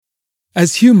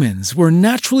As humans, we're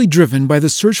naturally driven by the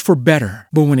search for better.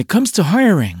 But when it comes to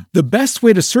hiring, the best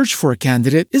way to search for a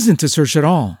candidate isn't to search at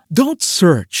all. Don't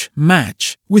search,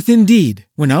 match with Indeed.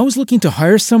 When I was looking to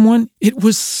hire someone, it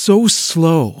was so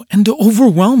slow and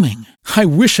overwhelming. I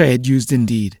wish I had used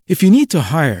Indeed. If you need to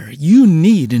hire, you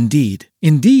need Indeed.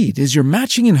 Indeed is your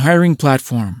matching and hiring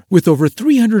platform with over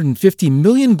 350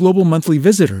 million global monthly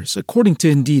visitors, according to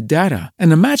Indeed data,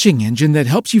 and a matching engine that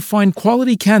helps you find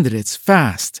quality candidates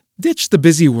fast. Ditch the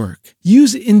busy work.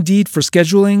 Use Indeed for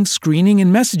scheduling, screening,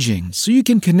 and messaging so you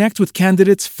can connect with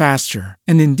candidates faster.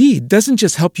 And Indeed doesn't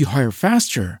just help you hire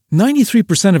faster.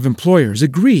 93% of employers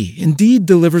agree Indeed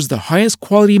delivers the highest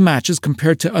quality matches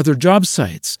compared to other job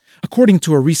sites, according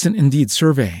to a recent Indeed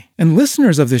survey. And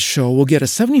listeners of this show will get a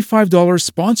 $75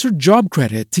 sponsored job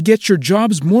credit to get your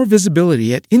jobs more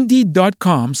visibility at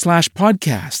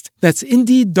Indeed.com/podcast. That's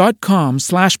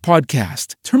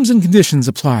Indeed.com/podcast. Terms and conditions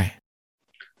apply.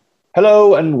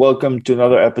 Hello and welcome to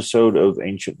another episode of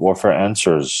Ancient Warfare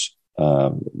Answers.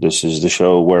 This is the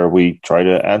show where we try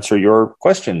to answer your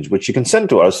questions, which you can send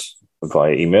to us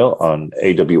via email on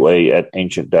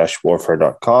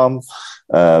awa@ancient-warfare.com,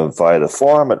 via the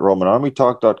forum at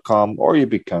romanarmytalk.com, or you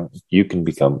can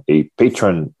become a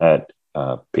patron at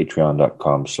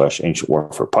patreon.com/Ancient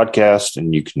Warfare Podcast,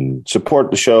 and you can support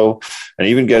the show and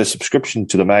even get a subscription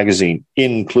to the magazine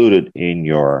included in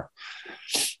your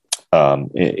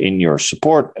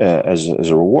support as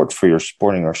a reward for your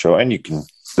supporting our show, and you can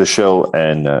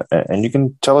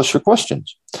tell us your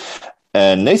questions.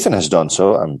 And Nathan has done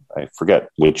so. I forget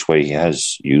which way he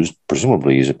has used.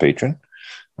 Presumably, he's a patron.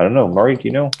 I don't know. Murray, do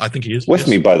you know? I think he is. With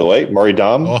me, by the way, Murray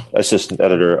Dam, assistant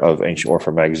editor of Ancient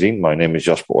Warfare Magazine. My name is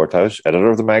Jasper Orthuis,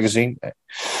 editor of the magazine.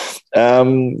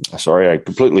 Sorry, I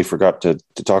completely forgot to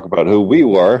talk about who we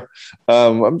were.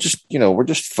 We're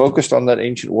just focused on that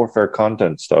Ancient Warfare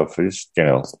content stuff.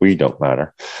 We don't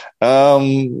matter.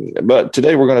 But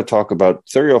today we're going to talk about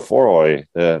Thureophoroi,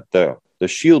 the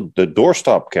shield, the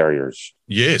doorstop carriers.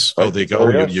 Yes. Oh, there you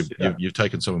go. You've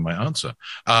taken some of my answer.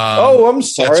 I'm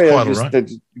sorry.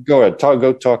 Go ahead.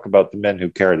 Go talk about the men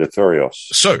who carry the Thureos.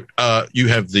 So you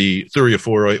have the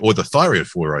Thureophoroi or the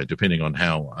Thyreophoroi, depending on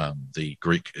how the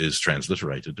Greek is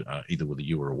transliterated, either with a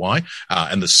U or a Y.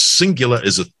 And the singular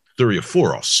is a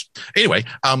Thureophoros. Anyway,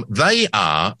 they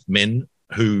are men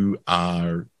who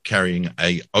are carrying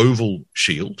a oval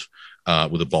shield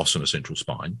with a boss and a central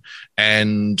spine,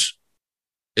 and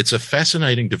it's a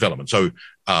fascinating development. So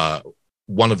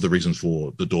one of the reasons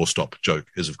for the doorstop joke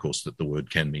is, of course, that the word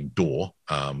can mean door,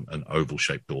 an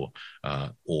oval-shaped door,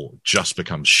 or just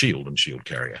becomes shield and shield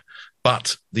carrier.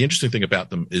 But the interesting thing about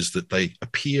them is that they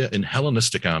appear in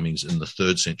Hellenistic armies in the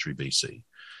 3rd century BC.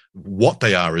 What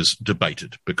they are is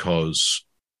debated because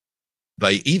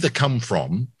they either come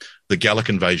from the Gallic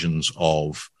invasions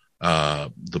of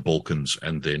the Balkans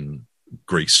and then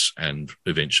Greece and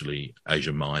eventually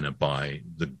Asia Minor by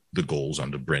the Gauls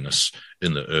under Brennus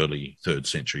in the early 3rd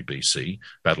century BC,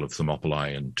 Battle of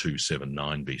Thermopylae in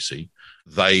 279 BC.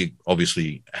 They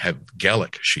obviously have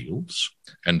Gallic shields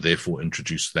and therefore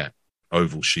introduced that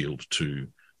oval shield to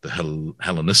the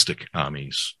Hellenistic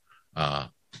armies,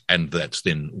 and that's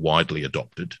then widely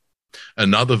adopted.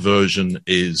 Another version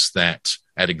is that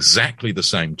at exactly the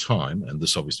same time, and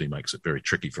this obviously makes it very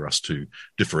tricky for us to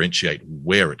differentiate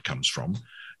where it comes from,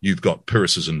 you've got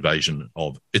Pyrrhus's invasion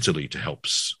of Italy to help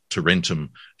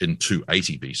Tarentum in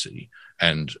 280 BC.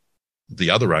 And the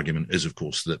other argument is, of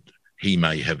course, that he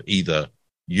may have either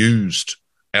used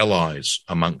allies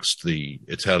amongst the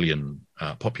Italian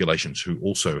populations who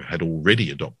also had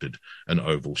already adopted an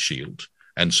oval shield,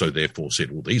 and so therefore said,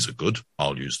 well, these are good,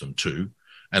 I'll use them too.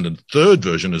 And the third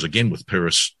version is again with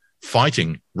Pyrrhus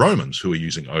fighting Romans who are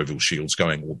using oval shields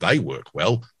going, well, they work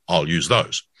well, I'll use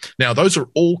those. Now, those are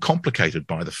all complicated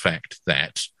by the fact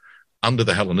that under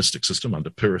the Hellenistic system, under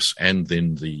Pyrrhus and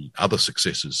then the other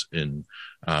successors in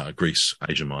Greece,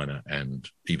 Asia Minor, and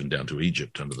even down to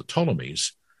Egypt under the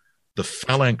Ptolemies, the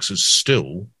phalanx is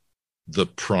still the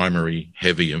primary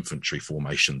heavy infantry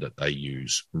formation that they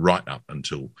use right up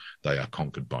until they are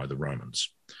conquered by the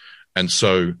Romans. And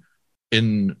so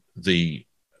in the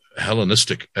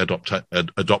Hellenistic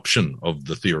adoption of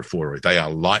the Thureophoroi, they are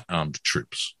light-armed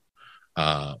troops.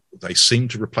 They seem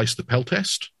to replace the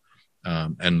peltast,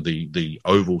 and the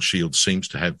oval shield seems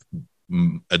to have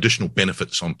additional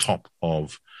benefits on top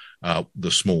of the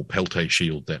small peltae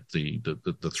shield that the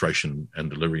Thracian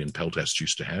and Illyrian peltasts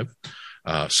used to have.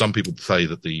 Some people say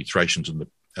that the Thracians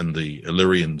and the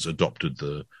Illyrians adopted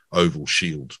the oval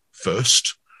shield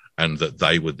first, and that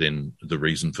they were then the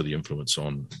reason for the influence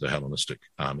on the Hellenistic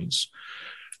armies.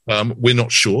 We're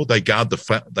not sure. They guard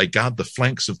the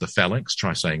flanks of the phalanx.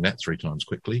 Try saying that 3 times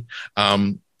quickly.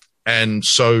 And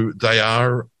so they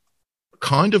are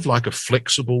kind of like a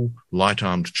flexible,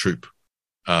 light-armed troop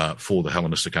for the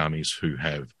Hellenistic armies who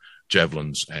have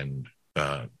javelins and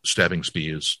stabbing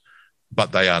spears,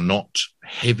 but they are not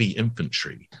heavy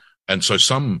infantry. And so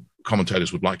some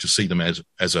commentators would like to see them as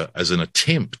an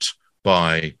attempt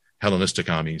by Hellenistic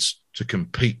armies to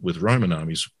compete with Roman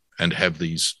armies and have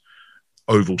these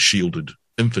oval-shielded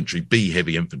infantry be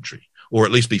heavy infantry, or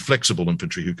at least be flexible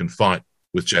infantry who can fight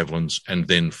with javelins and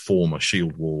then form a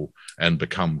shield wall and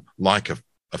become like a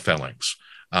phalanx.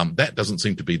 That doesn't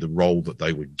seem to be the role that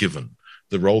they were given.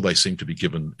 The role they seem to be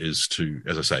given is to,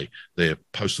 as I say, they're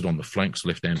posted on the flanks,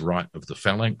 left and right of the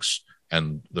phalanx,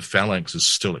 and the phalanx is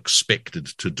still expected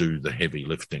to do the heavy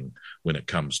lifting when it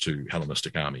comes to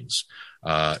Hellenistic armies,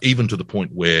 even to the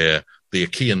point where the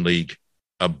Achaean League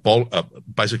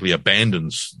basically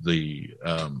abandons the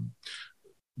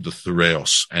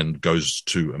Thureos and goes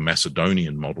to a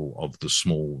Macedonian model of the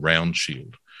small round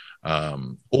shield,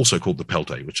 also called the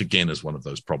Pelte, which again is one of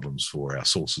those problems for our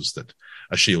sources, that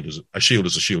a shield is a shield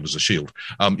is a shield is a shield.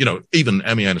 Even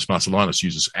Ammianus Marcellinus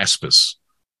uses aspis.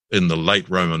 In the late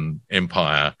Roman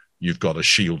Empire, you've got a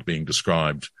shield being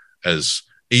described as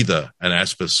either an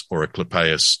aspis or a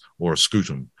clypeus or a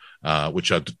scutum,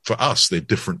 which are, for us, they're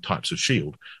different types of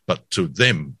shield, but to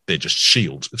them, they're just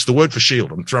shields. It's the word for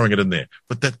shield. I'm throwing it in there,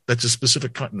 but that's a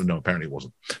specific kind. No, apparently it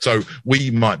wasn't. So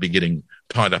we might be getting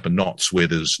tied up in knots where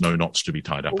there's no knots to be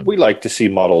tied up in. We like to see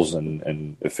models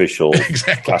and official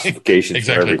classifications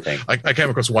for everything. I came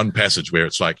across one passage where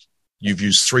it's like, you've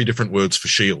used 3 different words for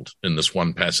shield in this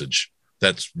one passage.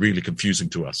 That's really confusing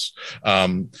to us.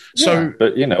 But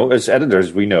as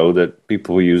editors, we know that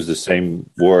people who use the same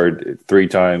word 3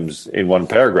 times in one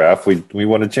paragraph, we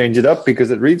want to change it up because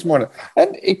it reads more.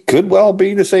 And it could well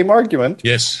be the same argument.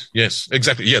 Yes,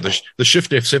 exactly. Yeah, the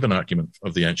shift F7 argument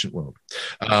of the ancient world.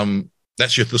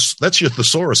 That's your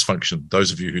thesaurus function,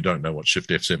 those of you who don't know what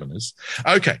shift F7 is.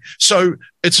 Okay, so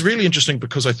it's really interesting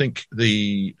because I think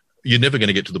you're never going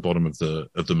to get to the bottom of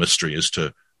the mystery as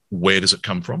to where does it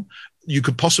come from. You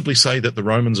could possibly say that the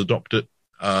Romans adopt it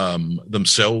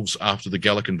themselves after the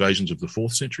Gallic invasions of the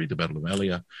 4th century, the Battle of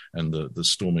Allia and the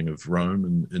storming of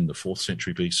Rome in the 4th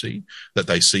century BC, that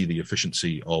they see the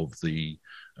efficiency of the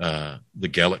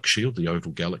Gallic shield, the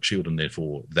oval Gallic shield, and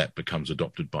therefore that becomes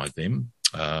adopted by them.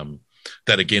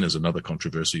 That again is another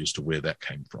controversy as to where that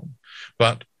came from.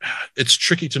 But it's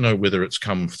tricky to know whether it's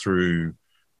come through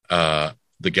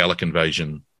the Gallic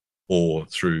invasion or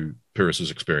through Pyrrhus's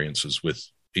experiences with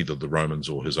either the Romans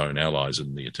or his own allies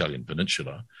in the Italian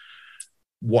peninsula.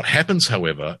 What happens,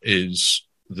 however, is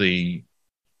the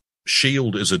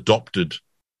shield is adopted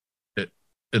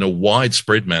in a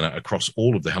widespread manner across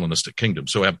all of the Hellenistic kingdom.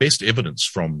 So our best evidence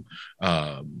from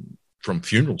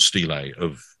funeral stelae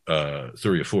of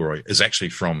Thureophoroi is actually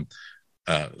from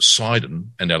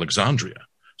Sidon and Alexandria.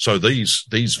 So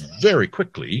these very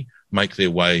quickly make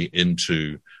their way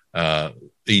into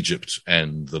Egypt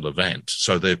and the Levant.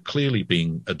 So they're clearly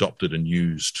being adopted and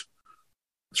used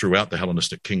throughout the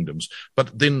Hellenistic kingdoms.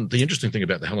 But then the interesting thing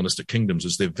about the Hellenistic kingdoms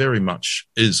is there very much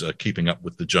is a keeping up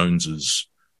with the Joneses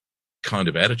kind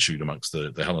of attitude amongst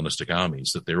the Hellenistic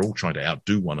armies, that they're all trying to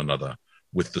outdo one another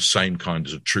with the same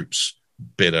kinds of troops,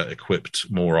 better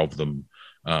equipped, more of them.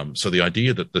 So the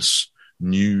idea that this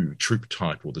new troop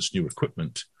type or this new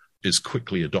equipment is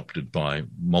quickly adopted by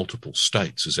multiple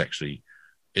states is actually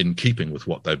in keeping with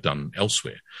what they've done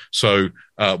elsewhere. So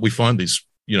we find these,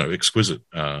 exquisite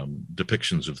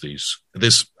depictions of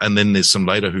this. And then there's some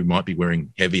later who might be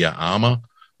wearing heavier armor.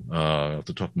 Off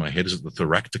the top of my head, is it the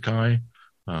Thoracticae?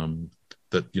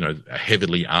 A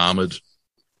heavily armored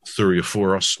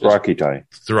Thureophoros.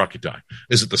 Thoracticae.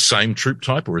 Is it the same troop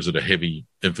type, or is it a heavy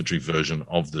infantry version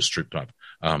of this troop type?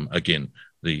 Again,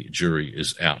 the jury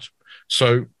is out.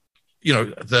 So,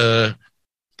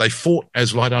 they fought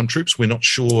as light armed troops. We're not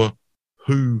sure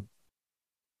who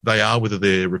they are, whether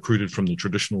they're recruited from the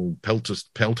traditional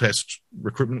Peltast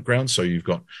recruitment grounds. So you've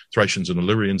got Thracians and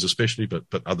Illyrians especially, but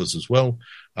others as well.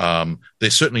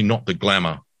 They're certainly not the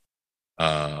glamour.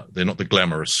 They're not the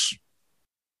glamorous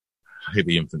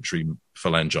heavy infantry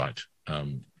phalangite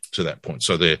to that point.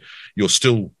 So you're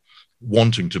still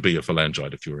wanting to be a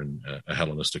phalangite if you're in a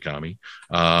Hellenistic army.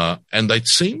 And they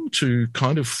seem to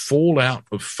kind of fall out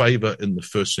of favor in the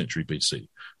 1st century BC.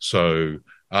 So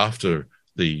after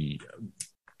the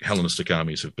Hellenistic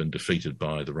armies have been defeated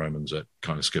by the Romans at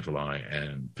Cynoscephalae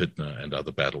and Pydna and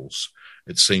other battles,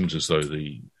 it seems as though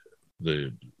the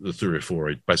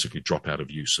Thureophoroi basically drop out of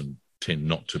use and tend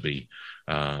not to be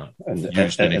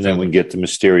used anymore. And then we get the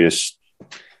mysterious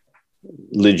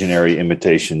legionary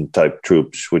imitation type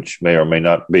troops, which may or may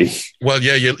not be. Well,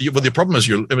 yeah. Well, the problem is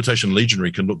your imitation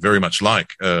legionary can look very much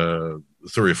like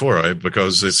Thurio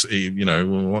because it's,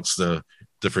 what's the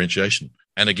differentiation?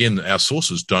 And again, our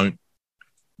sources don't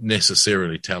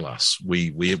necessarily tell us.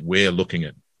 We're looking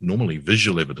at normally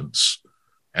visual evidence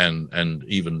and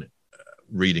even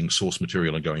reading source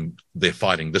material and going, they're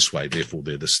fighting this way, therefore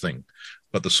they're this thing.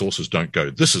 But the sources don't go,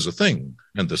 this is a thing,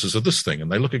 and this is a this thing, and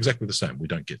they look exactly the same. We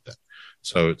don't get that.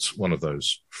 So it's one of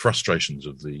those frustrations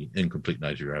of the incomplete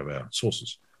nature of our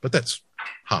sources. But that's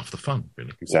half the fun,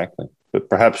 really. Exactly. But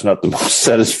perhaps not the most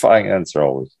satisfying answer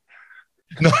always.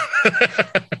 No.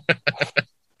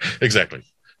 Exactly.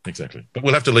 But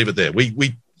we'll have to leave it there.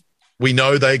 We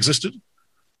know they existed,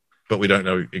 but we don't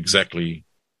know exactly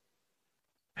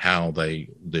how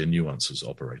their nuances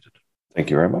operated. Thank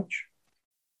you very much.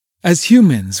 As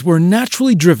humans, we're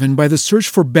naturally driven by the search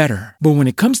for better. But when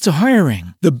it comes to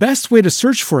hiring, the best way to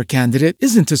search for a candidate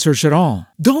isn't to search at all.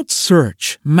 Don't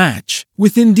search, match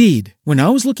with Indeed. When I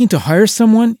was looking to hire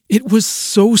someone, it was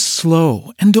so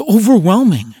slow and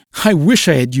overwhelming. I wish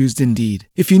I had used Indeed.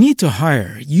 If you need to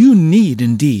hire, you need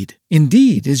Indeed.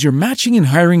 Indeed is your matching and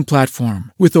hiring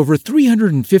platform with over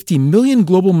 350 million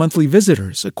global monthly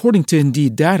visitors, according to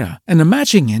Indeed data, and a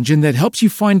matching engine that helps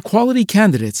you find quality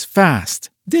candidates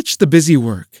fast. Ditch the busy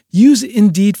work. Use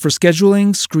Indeed for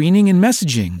scheduling, screening, and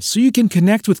messaging so you can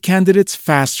connect with candidates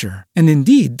faster. And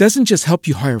Indeed doesn't just help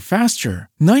you hire faster.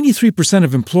 93%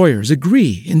 of employers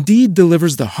agree Indeed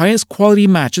delivers the highest quality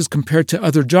matches compared to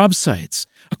other job sites,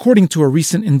 according to a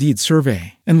recent Indeed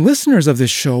survey. And listeners of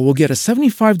this show will get a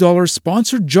 $75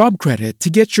 sponsored job credit to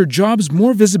get your jobs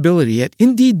more visibility at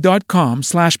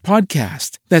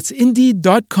Indeed.com/podcast. That's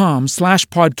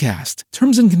Indeed.com/podcast.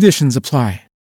 Terms and conditions apply.